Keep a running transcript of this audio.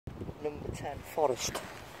Number 10 Forest.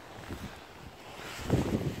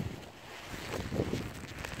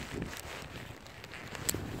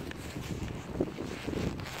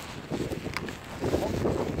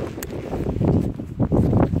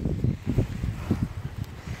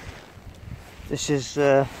 This is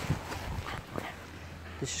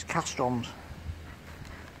Casstrom's.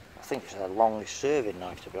 I think it's their longest serving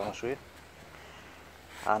knife, to be honest with you,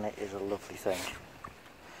 and it is a lovely thing.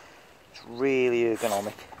 It's really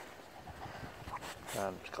ergonomic.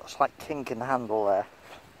 It's got a slight kink in the handle there,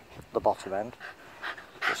 the bottom end.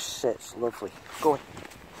 It just sits lovely, going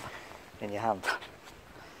in your hand. I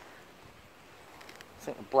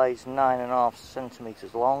think the blade's 9.5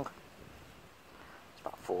 centimetres long. It's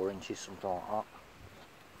about 4 inches, something like that.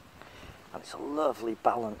 And it's a lovely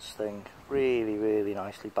balanced thing, really, really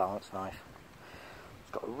nicely balanced knife.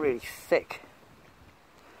 It's got a really thick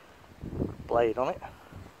blade on it,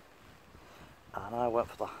 and I went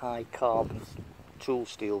for the high carbon tool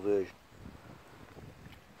steel version.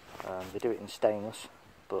 They do it in stainless,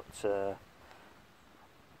 but I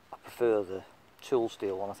prefer the tool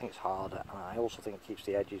steel one. I think it's harder, and I also think it keeps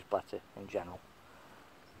the edges better in general.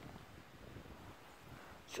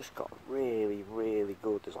 It's just got really, really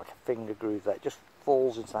good. There's like a finger groove there. It just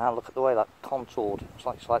falls into the hand. Look at the way that contoured. It's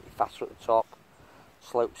like slightly faster at the top,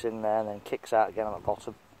 slopes in there, and then kicks out again at the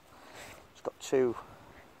bottom. It's got 2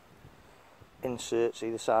 inserts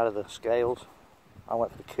either side of the scales. I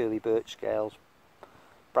went for the curly birch scales,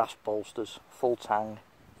 brass bolsters, full tang.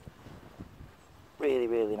 Really,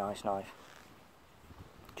 really nice knife.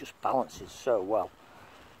 Just balances so well.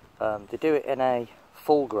 They do it in a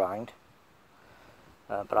full grind,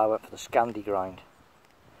 but I went for the Scandi grind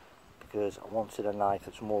because I wanted a knife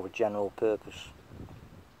that's more of a general purpose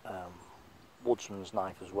woodsman's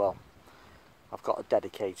knife as well. I've got a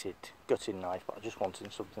dedicated gutting knife, but I just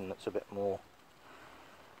wanted something that's a bit more,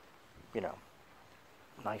 you know,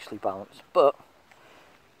 nicely balanced. But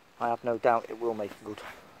I have no doubt it will make a good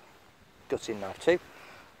gutting knife too.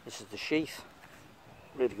 This is the sheath,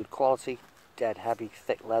 really good quality, dead heavy,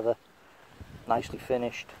 thick leather, nicely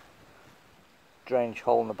finished. Drainage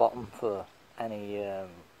hole in the bottom for any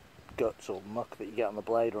guts or muck that you get on the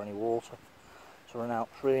blade or any water to run out.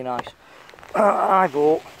 It's really nice. I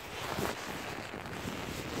bought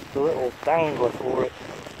the little dangler for it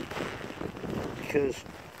because,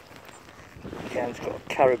 again, it's got a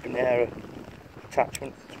carabinera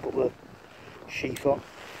attachment to put the sheath on.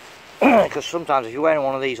 Because sometimes if you're wearing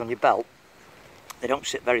one of these on your belt, they don't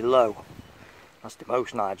sit very low. That's the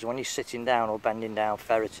most knives. When you're sitting down or bending down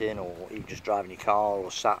ferreting, or you're just driving your car or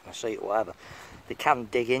sat in a seat or whatever, they can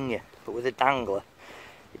dig in you. But with a dangler,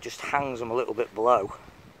 it just hangs them a little bit below.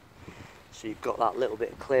 So you've got that little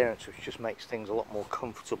bit of clearance, which just makes things a lot more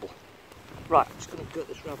comfortable. Right, I'm just going to gut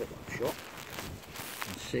this rabbit up shot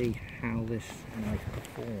and see how this knife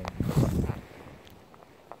performs.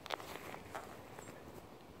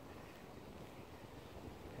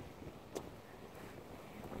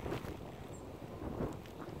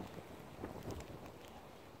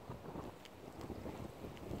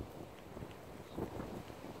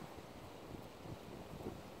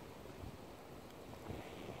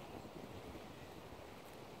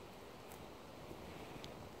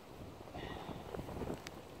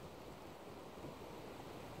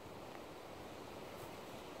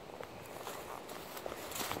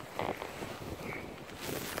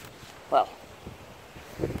 Well,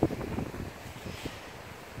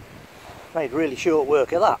 made really short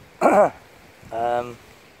work of that.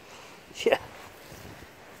 Yeah,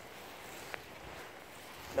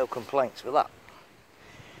 no complaints with that.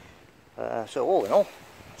 So all in all,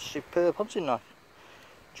 superb hunting knife.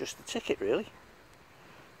 Just the ticket really.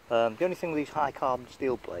 The only thing with these high carbon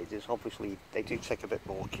steel blades is obviously they do take a bit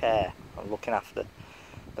more care and looking after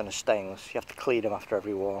than a stainless. You have to clean them after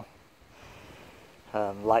every while.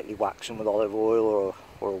 Lightly wax them with olive oil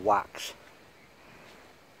or a wax,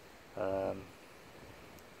 and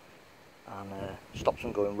stops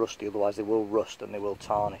them going rusty, otherwise they will rust and they will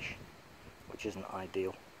tarnish, which isn't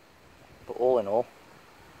ideal. But all in all,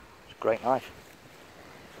 it's a great knife.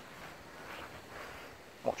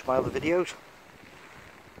 Watch my other videos.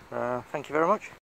 Thank you very much.